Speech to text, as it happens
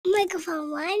microphone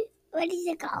one, ready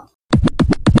to go.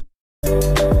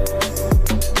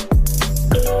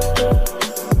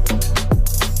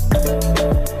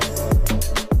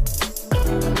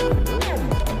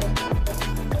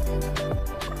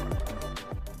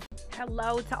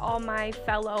 Hello to all my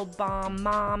fellow bomb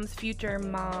moms, future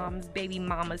moms, baby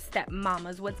mamas, step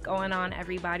mamas. What's going on,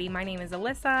 everybody? My name is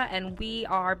Alyssa, and we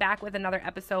are back with another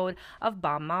episode of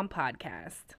Bomb Mom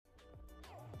Podcast.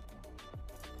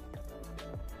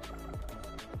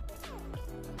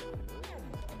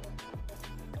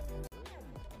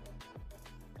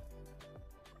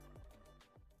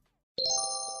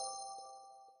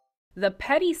 The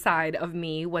petty side of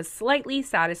me was slightly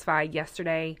satisfied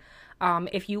yesterday.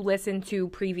 If you listen to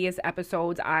previous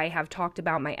episodes, I have talked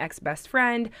about my ex-best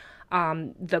friend,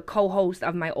 the co-host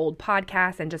of my old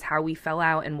podcast, and just how we fell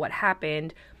out and what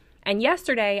happened. And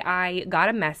yesterday, I got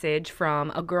a message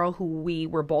from a girl who we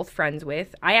were both friends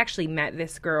with. I actually met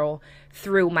this girl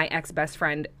through my ex-best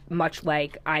friend, much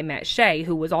like I met Shay,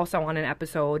 who was also on an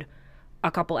episode a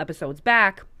couple episodes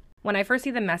back. When I first see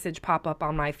the message pop up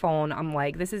on my phone, I'm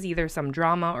like, this is either some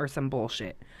drama or some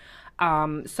bullshit.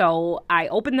 So I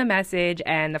open the message,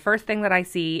 and the first thing that I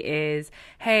see is,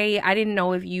 hey, I didn't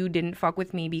know if you didn't fuck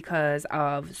with me because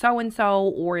of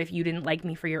so-and-so, or if you didn't like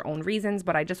me for your own reasons,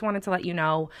 but I just wanted to let you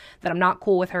know that I'm not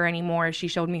cool with her anymore. She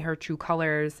showed me her true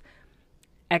colors,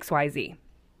 XYZ.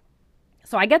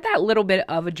 So I get that little bit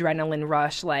of adrenaline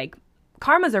rush, like,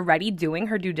 Karma's already doing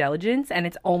her due diligence, and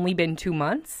it's only been 2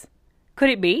 months? Could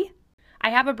it be? I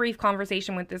have a brief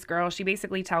conversation with this girl. She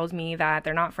basically tells me that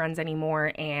they're not friends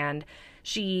anymore, and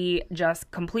she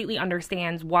just completely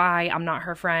understands why I'm not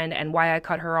her friend and why I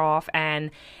cut her off.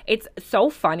 And it's so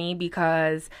funny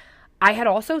because I had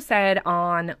also said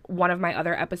on one of my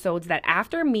other episodes that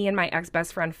after me and my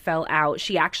ex-best friend fell out,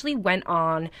 she actually went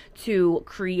on to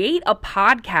create a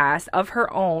podcast of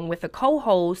her own with a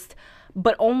co-host,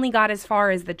 but only got as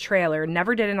far as the trailer,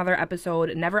 never did another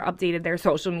episode, never updated their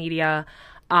social media,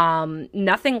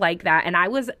 nothing like that. And I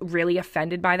was really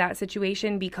offended by that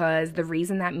situation because the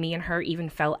reason that me and her even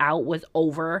fell out was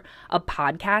over a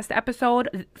podcast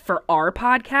episode for our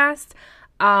podcast.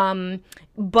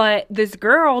 But this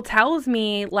girl tells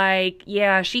me, like,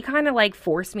 yeah, she kind of like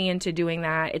forced me into doing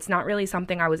that. It's not really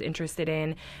something I was interested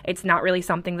in. It's not really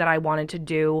something that I wanted to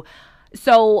do.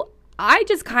 So I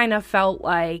just kind of felt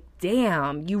like,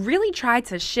 damn, you really tried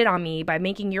to shit on me by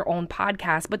making your own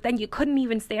podcast, but then you couldn't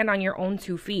even stand on your own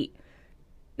 2 feet.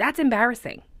 That's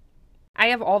embarrassing. I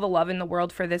have all the love in the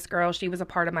world for this girl. She was a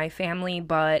part of my family,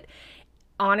 but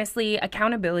honestly,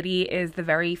 accountability is the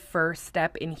very first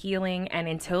step in healing. And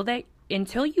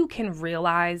until you can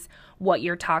realize what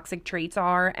your toxic traits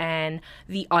are and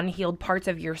the unhealed parts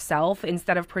of yourself,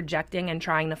 instead of projecting and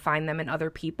trying to find them in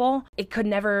other people, it could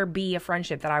never be a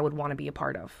friendship that I would want to be a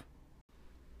part of.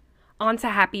 On to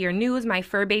happier news. My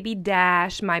fur baby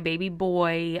Dash, my baby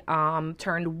boy,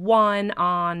 turned 1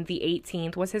 on the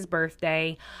 18th, was his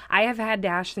birthday. I have had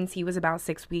Dash since he was about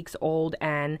 6 weeks old,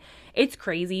 and it's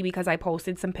crazy because I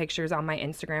posted some pictures on my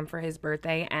Instagram for his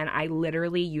birthday, and I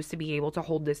literally used to be able to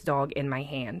hold this dog in my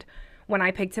hand. When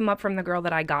I picked him up from the girl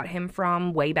that I got him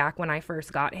from way back when I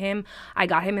first got him, I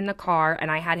got him in the car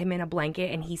and I had him in a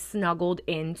blanket, and he snuggled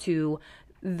into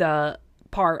the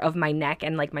part of my neck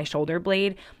and like my shoulder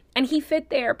blade. And he fit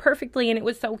there perfectly, and it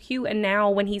was so cute. And now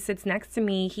when he sits next to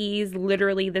me, he's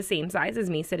literally the same size as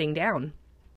me sitting down.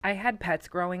 I had pets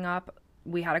growing up.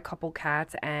 We had a couple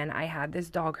cats, and I had this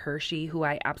dog Hershey who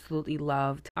I absolutely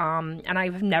loved. And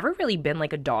I've never really been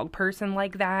like a dog person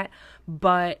like that.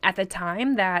 But at the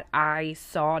time that I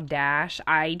saw Dash,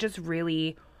 I just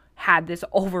really had this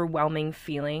overwhelming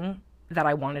feeling that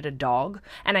I wanted a dog.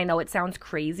 And I know it sounds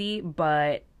crazy,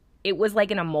 but it was like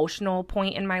an emotional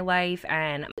point in my life,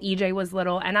 and EJ was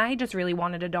little, and I just really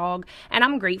wanted a dog, and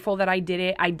I'm grateful that I did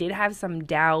it. I did have some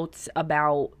doubts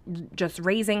about just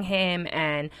raising him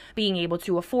and being able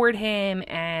to afford him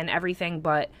and everything,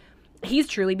 but he's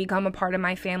truly become a part of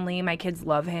my family. My kids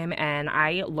love him, and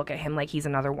I look at him like he's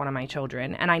another one of my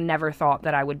children, and I never thought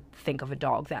that I would think of a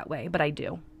dog that way, but I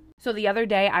do. So the other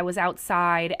day I was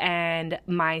outside, and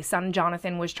my son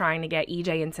Jonathan was trying to get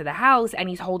EJ into the house, and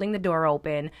he's holding the door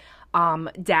open.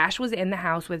 Dash was in the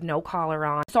house with no collar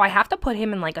on, so I have to put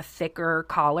him in like a thicker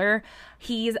collar.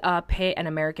 He's a pit and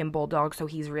American bulldog, so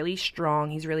he's really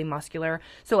strong, he's really muscular.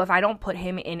 So if I don't put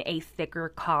him in a thicker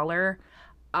collar,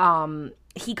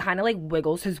 he kind of like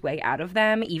wiggles his way out of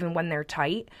them even when they're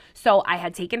tight. So I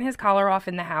had taken his collar off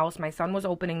in the house. My son was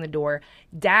opening the door.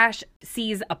 Dash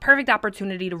sees a perfect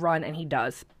opportunity to run, and he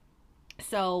does.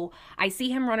 So I see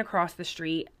him run across the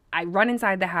street. I run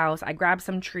inside the house. I grab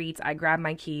some treats. I grab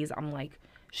my keys. I'm like,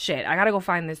 shit, I gotta go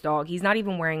find this dog. He's not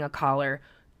even wearing a collar.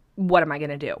 What am I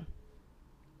gonna do?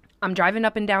 I'm driving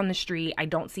up and down the street. I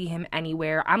don't see him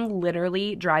anywhere. I'm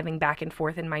literally driving back and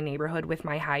forth in my neighborhood with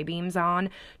my high beams on,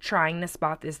 trying to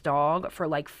spot this dog for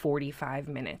like 45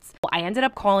 minutes. I ended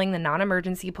up calling the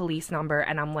non-emergency police number,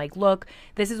 and I'm like, look,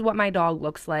 this is what my dog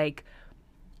looks like.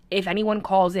 If anyone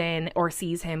calls in or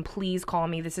sees him, please call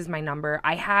me. This is my number.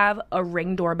 I have a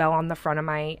Ring doorbell on the front of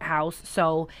my house.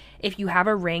 So if you have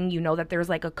a Ring, you know that there's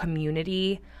like a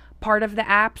community part of the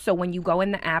app. So when you go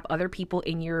in the app, other people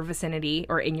in your vicinity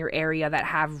or in your area that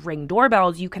have Ring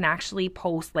doorbells, you can actually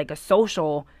post like a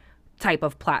social type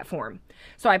of platform.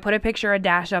 So I put a picture of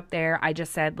Dash up there. I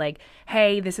just said like,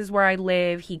 hey, this is where I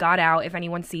live. He got out. If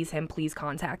anyone sees him, please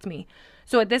contact me.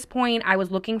 So at this point, I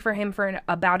was looking for him for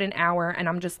about an hour, and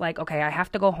I'm just like, okay, I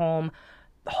have to go home.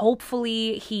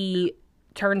 Hopefully he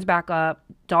turns back up.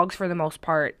 Dogs, for the most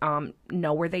part,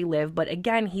 know where they live. But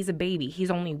again, he's a baby.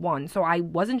 He's only one. So I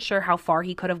wasn't sure how far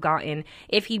he could have gotten,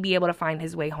 if he'd be able to find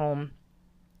his way home,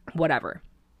 whatever.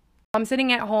 I'm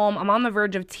sitting at home. I'm on the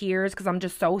verge of tears because I'm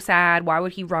just so sad. Why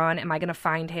would he run? Am I going to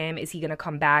find him? Is he going to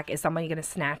come back? Is somebody going to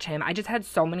snatch him? I just had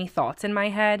so many thoughts in my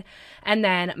head. And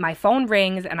then my phone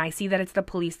rings and I see that it's the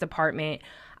police department.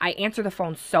 I answer the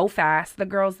phone so fast. The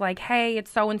girl's like, hey,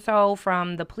 it's so-and-so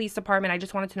from the police department. I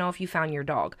just wanted to know if you found your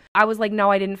dog. I was like,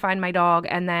 no, I didn't find my dog.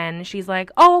 And then she's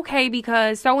like, oh, okay,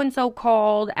 because so-and-so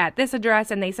called at this address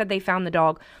and they said they found the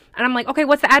dog. And I'm like, okay,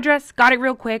 what's the address? Got it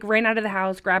real quick, ran out of the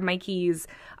house, grabbed my keys,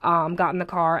 got in the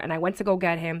car, and I went to go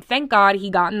get him. Thank God he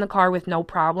got in the car with no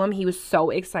problem. He was so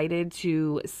excited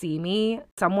to see me.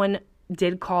 Someone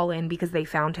did call in because they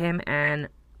found him, and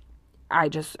I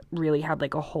just really had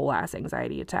like a whole ass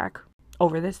anxiety attack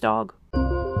over this dog.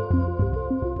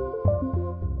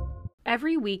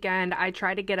 Every weekend, I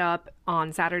try to get up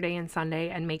on Saturday and Sunday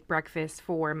and make breakfast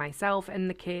for myself and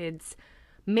the kids,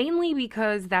 mainly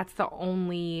because that's the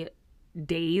only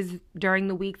days during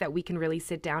the week that we can really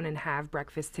sit down and have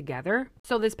breakfast together.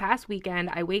 So this past weekend,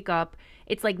 I wake up,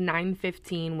 it's like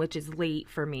 9:15, which is late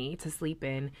for me to sleep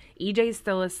in. EJ's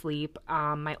still asleep.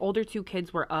 My older two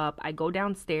kids were up. I go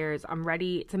downstairs. I'm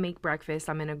ready to make breakfast.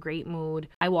 I'm in a great mood.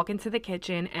 I walk into the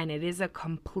kitchen and it is a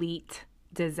complete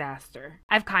disaster.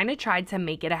 I've kind of tried to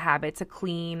make it a habit to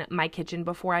clean my kitchen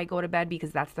before I go to bed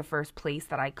because that's the first place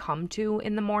that I come to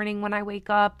in the morning when I wake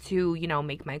up to,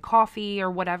 make my coffee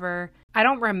or whatever. I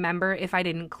don't remember if I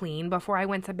didn't clean before I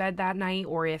went to bed that night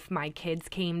or if my kids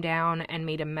came down and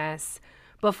made a mess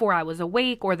before I was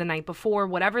awake or the night before.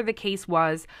 Whatever the case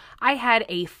was, I had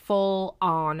a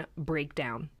full-on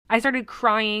breakdown. I started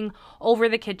crying over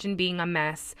the kitchen being a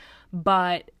mess,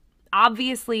 but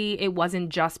obviously, it wasn't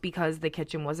just because the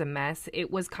kitchen was a mess. It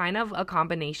was kind of a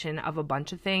combination of a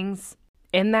bunch of things.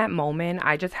 In that moment,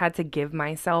 I just had to give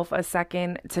myself a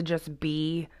second to just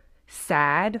be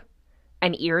sad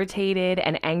and irritated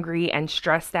and angry and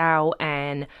stressed out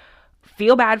and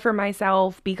feel bad for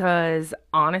myself because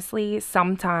honestly,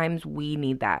 sometimes we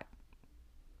need that.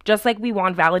 Just like we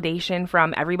want validation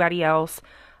from everybody else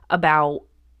about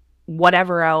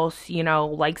whatever else,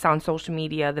 likes on social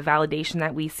media, the validation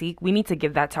that we seek, we need to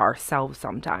give that to ourselves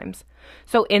sometimes.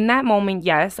 So in that moment,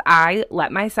 yes, I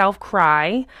let myself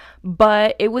cry,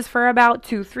 but it was for about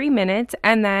 2-3 minutes.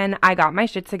 And then I got my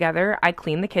shit together. I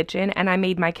cleaned the kitchen and I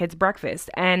made my kids breakfast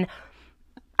and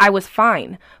I was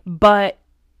fine, but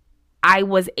I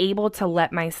was able to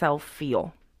let myself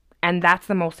feel. And that's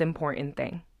the most important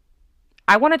thing.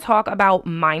 I want to talk about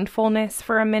mindfulness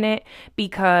for a minute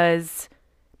because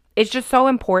it's just so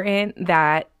important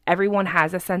that everyone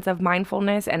has a sense of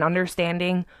mindfulness and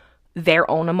understanding their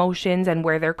own emotions and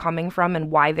where they're coming from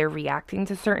and why they're reacting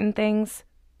to certain things.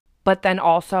 But then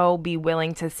also be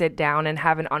willing to sit down and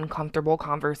have an uncomfortable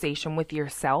conversation with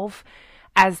yourself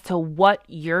as to what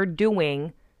you're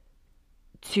doing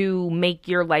to make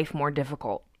your life more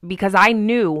difficult. Because I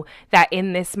knew that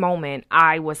in this moment,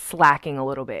 I was slacking a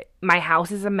little bit. My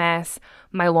house is a mess.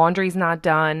 My laundry's not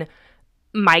done.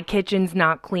 My kitchen's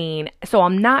not clean. So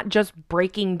I'm not just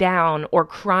breaking down or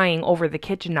crying over the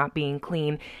kitchen not being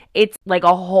clean. It's like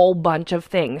a whole bunch of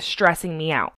things stressing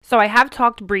me out. So I have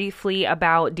talked briefly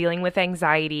about dealing with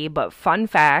anxiety, but fun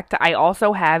fact, I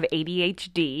also have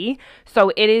ADHD.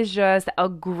 So it is just a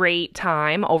great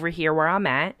time over here where I'm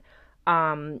at.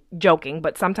 Joking,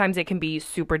 but sometimes it can be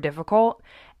super difficult.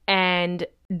 And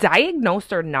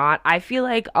diagnosed or not, I feel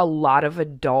like a lot of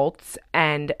adults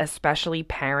and especially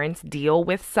parents deal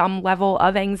with some level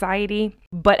of anxiety.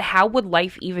 But how would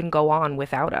life even go on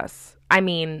without us? I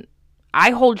mean,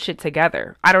 I hold shit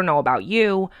together. I don't know about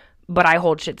you, but I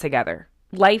hold shit together.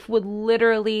 Life would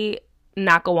literally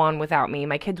not go on without me.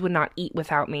 My kids would not eat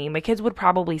without me. My kids would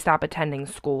probably stop attending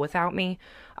school without me.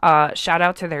 Shout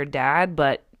out to their dad,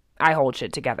 but I hold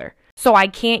shit together. So I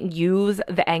can't use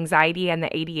the anxiety and the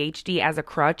ADHD as a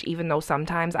crutch, even though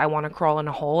sometimes I want to crawl in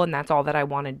a hole and that's all that I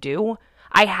want to do.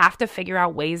 I have to figure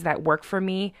out ways that work for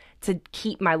me to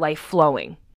keep my life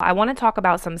flowing. I want to talk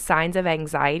about some signs of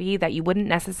anxiety that you wouldn't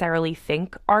necessarily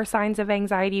think are signs of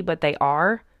anxiety, but they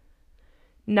are.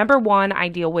 Number one I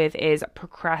deal with is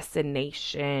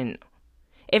procrastination.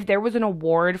 If there was an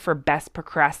award for best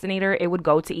procrastinator, it would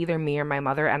go to either me or my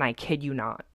mother, and I kid you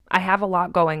not. I have a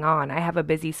lot going on. I have a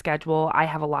busy schedule. I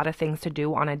have a lot of things to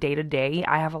do on a day-to-day.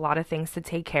 I have a lot of things to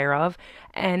take care of,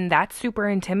 and that's super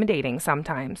intimidating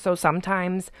sometimes. So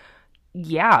sometimes,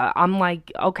 yeah, I'm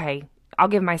like, okay, I'll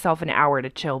give myself an hour to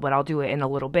chill, but I'll do it in a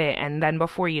little bit. And then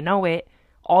before you know it,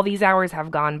 all these hours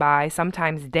have gone by,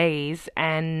 sometimes days,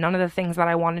 and none of the things that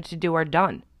I wanted to do are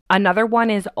done. Another one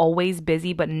is always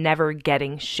busy but never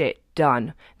getting shit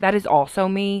done. That is also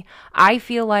me. I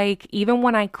feel like even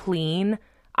when I clean,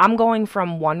 I'm going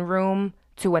from one room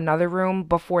to another room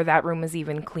before that room is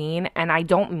even clean, and I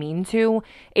don't mean to.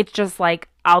 It's just like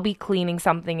I'll be cleaning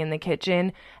something in the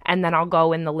kitchen, and then I'll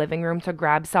go in the living room to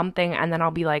grab something, and then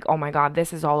I'll be like, oh my God,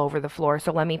 this is all over the floor,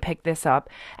 so let me pick this up.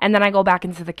 And then I go back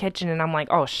into the kitchen, and I'm like,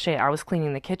 oh shit, I was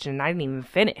cleaning the kitchen, and I didn't even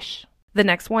finish. The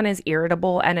next one is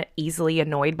irritable and easily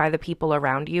annoyed by the people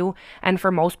around you. And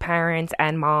for most parents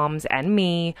and moms and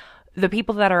me, the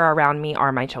people that are around me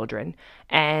are my children.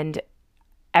 And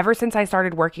ever since I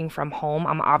started working from home,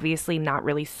 I'm obviously not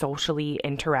really socially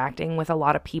interacting with a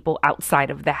lot of people outside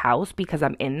of the house because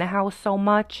I'm in the house so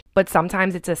much. But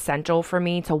sometimes it's essential for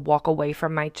me to walk away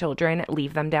from my children,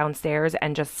 leave them downstairs,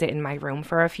 and just sit in my room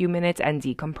for a few minutes and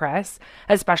decompress,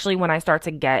 especially when I start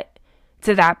to get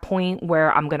to that point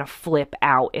where I'm going to flip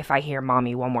out if I hear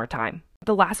mommy one more time.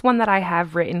 The last one that I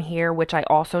have written here, which I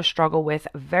also struggle with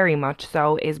very much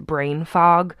so, is brain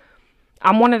fog.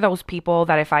 I'm one of those people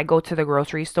that if I go to the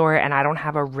grocery store and I don't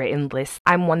have a written list,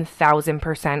 I'm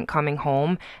 1000% coming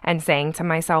home and saying to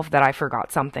myself that I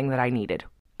forgot something that I needed.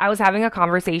 I was having a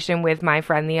conversation with my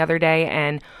friend the other day,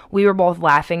 and we were both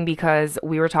laughing because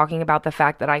we were talking about the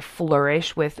fact that I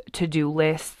flourish with to-do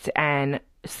lists and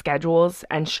schedules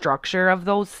and structure of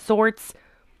those sorts.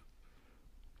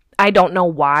 I don't know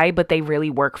why, but they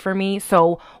really work for me.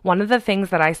 So one of the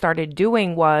things that I started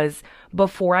doing was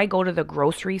before I go to the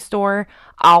grocery store,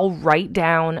 I'll write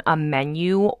down a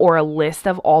menu or a list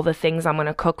of all the things I'm going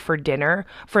to cook for dinner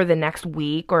for the next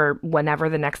week or whenever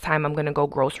the next time I'm going to go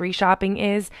grocery shopping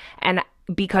is. And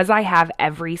because I have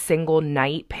every single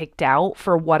night picked out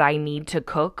for what I need to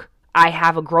cook, I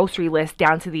have a grocery list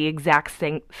down to the exact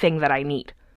thing that I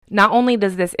need. Not only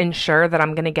does this ensure that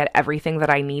I'm going to get everything that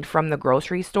I need from the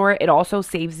grocery store, it also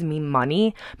saves me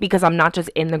money because I'm not just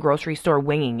in the grocery store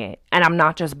winging it. And I'm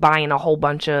not just buying a whole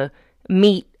bunch of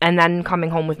meat and then coming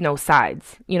home with no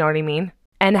sides. You know what I mean?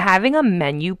 And having a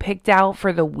menu picked out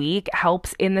for the week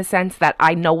helps in the sense that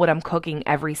I know what I'm cooking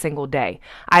every single day.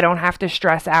 I don't have to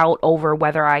stress out over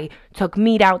whether I took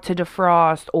meat out to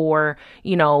defrost or,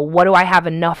 what do I have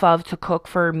enough of to cook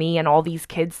for me and all these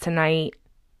kids tonight.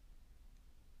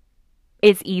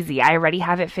 It's easy. I already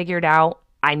have it figured out.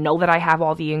 I know that I have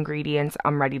all the ingredients.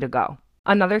 I'm ready to go.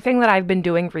 Another thing that I've been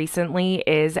doing recently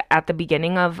is at the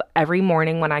beginning of every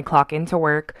morning when I clock into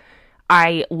work,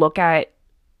 I look at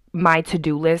my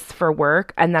to-do list for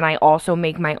work, and then I also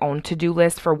make my own to-do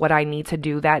list for what I need to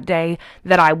do that day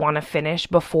that I want to finish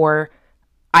before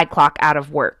I clock out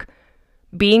of work.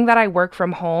 Being that I work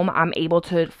from home, I'm able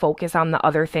to focus on the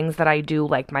other things that I do,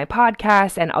 like my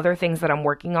podcast and other things that I'm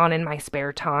working on in my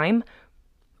spare time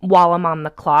while I'm on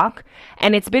the clock.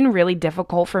 And it's been really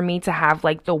difficult for me to have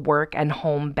like the work and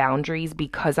home boundaries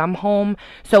because I'm home.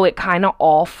 So it kind of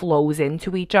all flows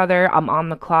into each other. I'm on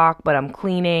the clock, but I'm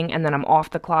cleaning, and then I'm off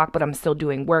the clock, but I'm still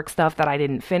doing work stuff that I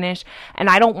didn't finish. And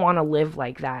I don't want to live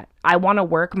like that. I want to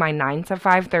work my 9 to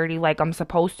 5:30 like I'm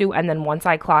supposed to. And then once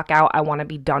I clock out, I want to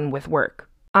be done with work.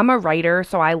 I'm a writer,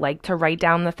 so I like to write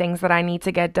down the things that I need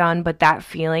to get done, but that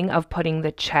feeling of putting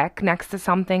the check next to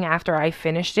something after I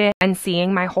finished it and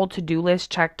seeing my whole to-do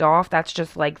list checked off, that's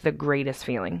just like the greatest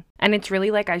feeling. And it's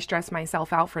really like I stress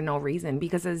myself out for no reason,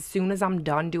 because as soon as I'm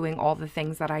done doing all the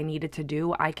things that I needed to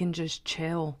do, I can just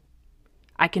chill.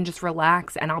 I can just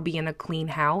relax, and I'll be in a clean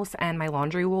house, and my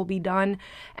laundry will be done,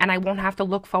 and I won't have to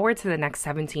look forward to the next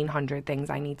 1,700 things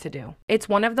I need to do. It's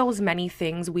one of those many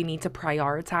things we need to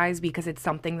prioritize because it's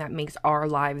something that makes our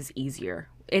lives easier.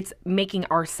 It's making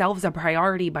ourselves a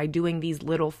priority by doing these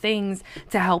little things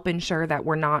to help ensure that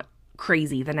we're not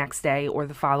crazy the next day or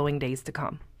the following days to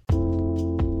come.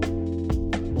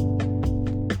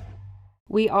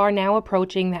 We are now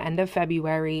approaching the end of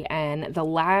February, and the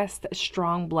last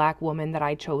strong Black woman that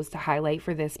I chose to highlight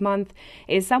for this month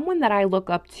is someone that I look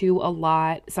up to a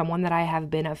lot, someone that I have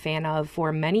been a fan of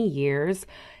for many years.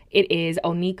 It is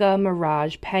Onika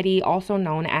Maraj Petty, also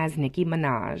known as Nicki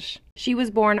Minaj. She was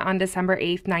born on December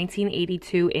 8th,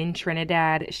 1982 in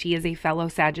Trinidad. She is a fellow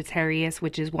Sagittarius,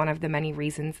 which is one of the many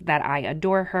reasons that I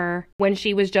adore her. When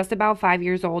she was just about 5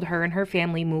 years old, her and her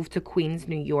family moved to Queens,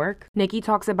 New York. Nicki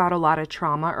talks about a lot of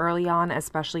trauma early on,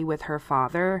 especially with her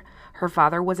father. Her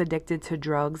father was addicted to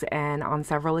drugs and on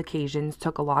several occasions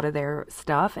took a lot of their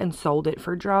stuff and sold it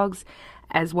for drugs,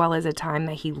 as well as a time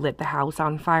that he lit the house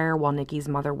on fire while Nicki's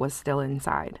mother was still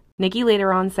inside. Nicki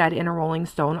later on said in a Rolling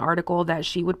Stone article that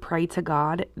she would pray to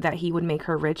God that he would make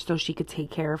her rich so she could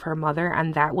take care of her mother,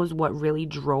 and that was what really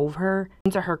drove her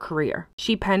into her career.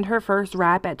 She penned her first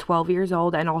rap at 12 years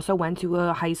old and also went to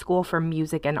a high school for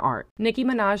music and art. Nicki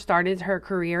Minaj started her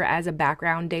career as a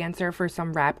background dancer for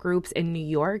some rap groups in New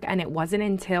York, and it wasn't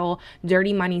until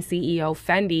Dirty Money CEO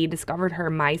Fendi discovered her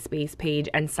MySpace page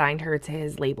and signed her to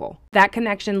his label. That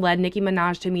connection led Nicki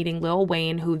Minaj to meeting Lil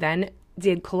Wayne, who then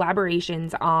did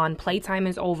collaborations on Playtime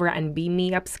Is Over and Beam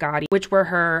Me Up Scotty, which were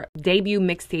her debut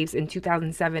mixtapes in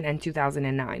 2007 and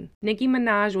 2009. Nicki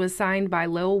Minaj was signed by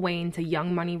Lil Wayne to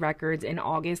Young Money Records in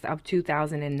August of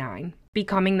 2009,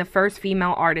 becoming the first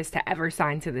female artist to ever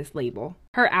sign to this label.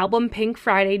 Her album Pink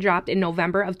Friday dropped in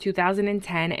November of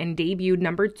 2010 and debuted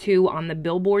number 2 on the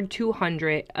Billboard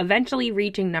 200, eventually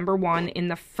reaching number 1 in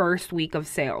the first week of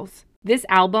sales. This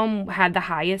album had the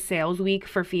highest sales week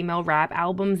for female rap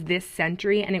albums this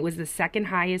century, and it was the second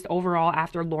highest overall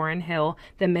after Lauryn Hill,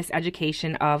 The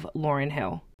Miseducation of Lauryn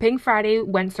Hill. Pink Friday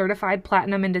went certified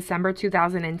platinum in December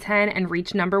 2010 and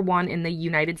reached number 1 in the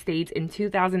United States in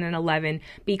 2011,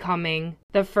 becoming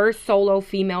the first solo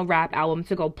female rap album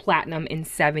to go platinum in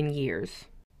 7 years.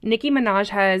 Nicki Minaj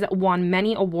has won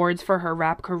many awards for her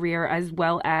rap career, as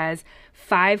well as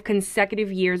 5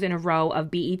 consecutive years in a row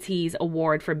of BET's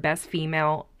award for Best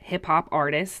Female Hip Hop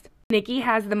Artist. Nicki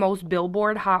has the most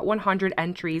Billboard Hot 100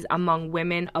 entries among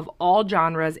women of all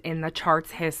genres in the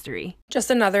chart's history.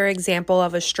 Just another example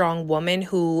of a strong woman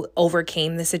who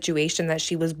overcame the situation that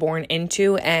she was born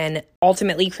into and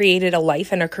ultimately created a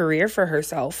life and a career for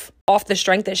herself off the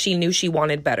strength that she knew she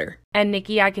wanted better. And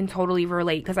Nicki, I can totally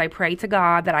relate because I pray to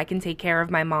God that I can take care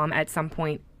of my mom at some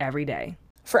point every day.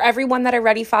 For everyone that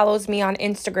already follows me on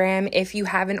Instagram, if you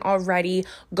haven't already,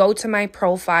 go to my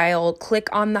profile, click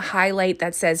on the highlight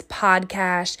that says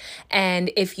podcast.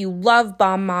 And if you love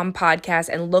Bomb Mom Podcast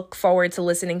and look forward to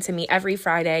listening to me every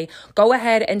Friday, go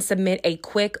ahead and submit a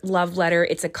quick love letter.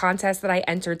 It's a contest that I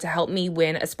entered to help me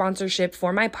win a sponsorship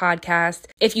for my podcast.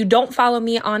 If you don't follow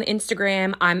me on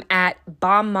Instagram, I'm at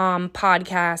Bomb Mom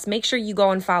Podcast. Make sure you go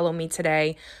and follow me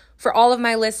today. For all of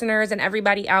my listeners and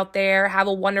everybody out there, have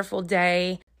a wonderful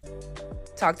day.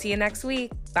 Talk to you next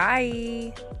week.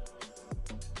 Bye.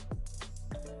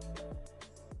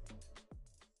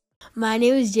 My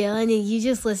name is Jalen, and you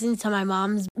just listened to my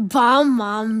mom's Bomb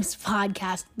Moms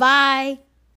podcast. Bye.